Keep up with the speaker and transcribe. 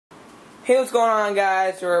Hey, what's going on,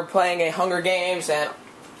 guys? We're playing a Hunger Games, and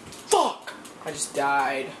fuck! I just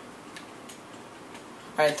died.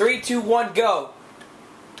 Alright, 3, 2, 1, go!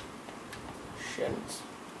 Shit.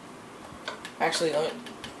 Actually, let me...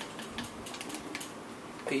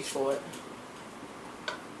 Peaceful it.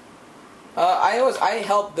 I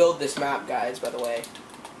helped build this map, guys, by the way.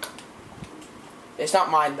 It's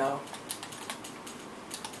not mine, though.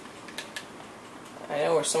 I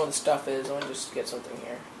know where some of the stuff is. Let me just get something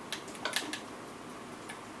here.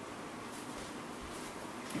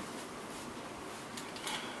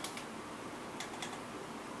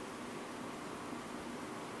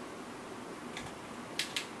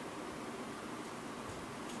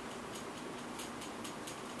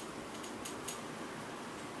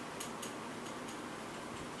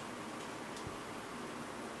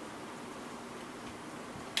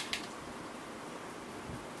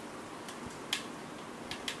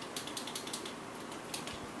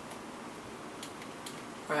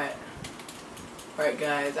 Alright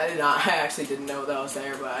guys, I actually didn't know that was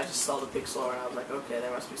there, but I just saw the pixel and I was like, okay,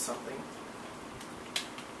 there must be something.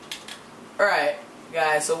 Alright,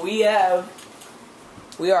 guys, so we are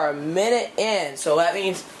a minute in, so that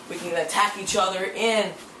means we can attack each other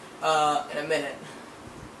in a minute.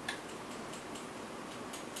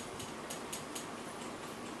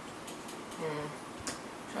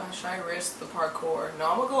 Should I risk the parkour?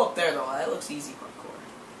 No, I'm gonna go up there though, that looks easy parkour.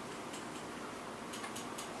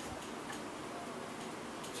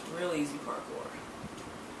 Real easy parkour.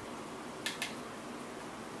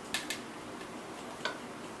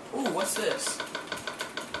 Ooh, what's this?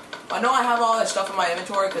 I know I have all that stuff in my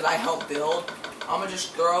inventory because I helped build. I'm gonna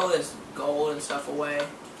just throw this gold and stuff away.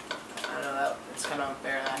 I know that it's kind of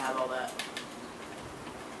unfair that I have all that.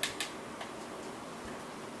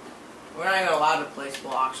 We're not even allowed to place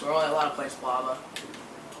blocks. We're only allowed to place lava.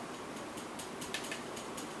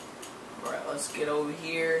 Alright, let's get over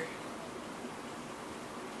here.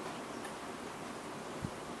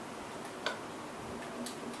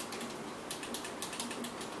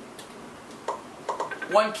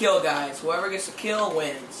 One kill, guys. Whoever gets a kill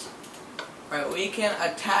wins. Alright, we can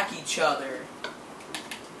attack each other.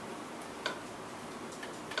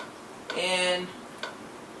 In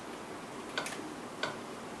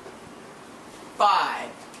 5,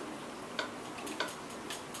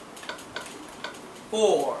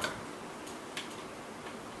 4,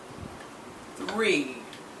 3,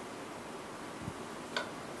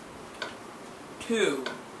 2,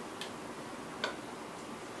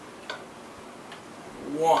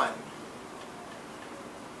 1.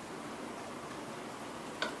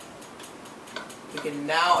 We can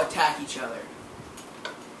now attack each other.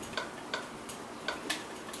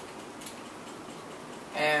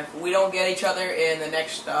 And if we don't get each other in the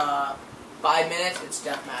next 5 minutes, it's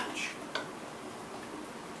deathmatch.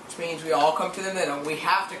 Which means we all come to the middle. We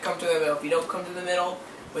have to come to the middle. If you don't come to the middle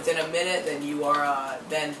within a minute, then you are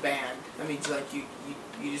then banned. That means like you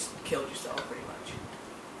just killed yourself pretty much.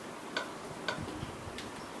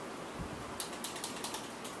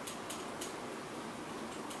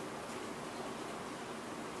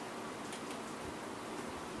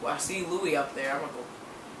 Well, I see Louie up there. I'm gonna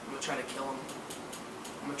try to kill him.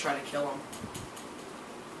 I'm gonna try to kill him.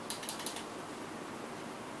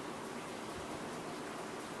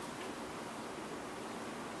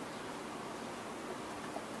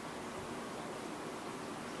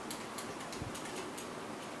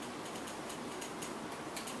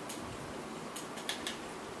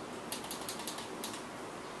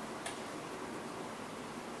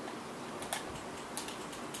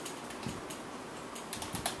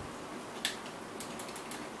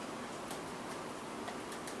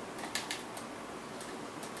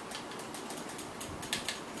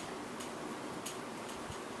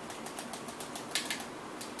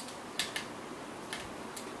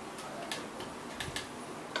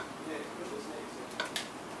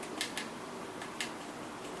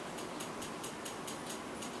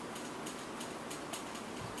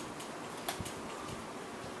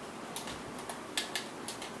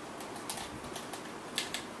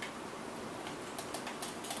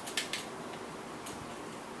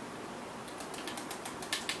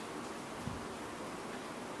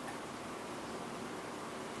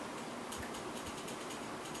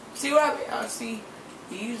 See what I mean? See,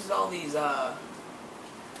 he uses all these,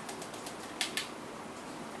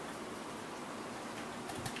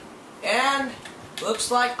 and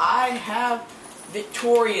looks like I have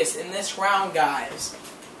victorious in this round, guys.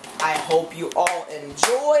 I hope you all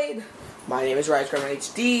enjoyed. My name is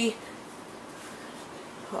HD.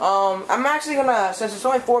 I'm actually gonna, since it's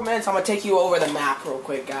only 4 minutes, I'm gonna take you over the map real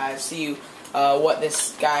quick, guys. See what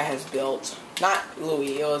this guy has built. Not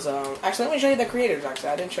Louie. It was actually, let me show you the creators. Actually,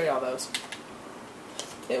 I didn't show you all those.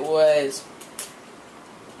 It was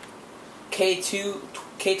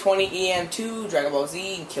K20EM2, Dragon Ball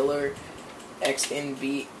Z, and Killer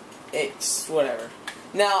XNBX, whatever.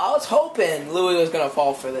 Now, I was hoping Louie was gonna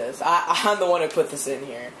fall for this. I'm the one who put this in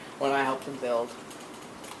here when I helped him build.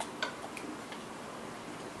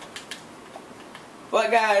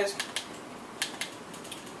 But guys,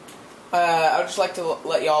 I would just like to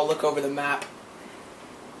let y'all look over the map.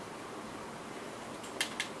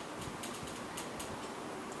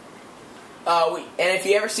 And if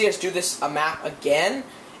you ever see us do this map again,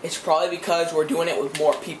 it's probably because we're doing it with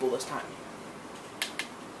more people this time.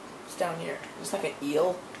 It's down here. It's like an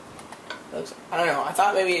eel. It looks, I don't know. I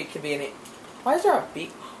thought maybe it could be an. Why is there a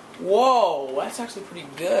beak? Whoa, that's actually pretty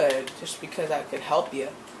good. Just because that could help you.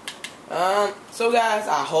 So guys,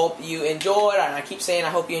 I hope you enjoyed, and I keep saying I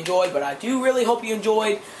hope you enjoyed, but I do really hope you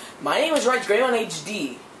enjoyed. My name is Right Gray on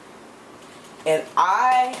HD, and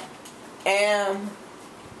I am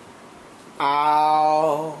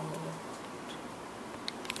out.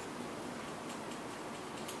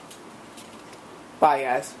 Bye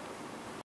guys.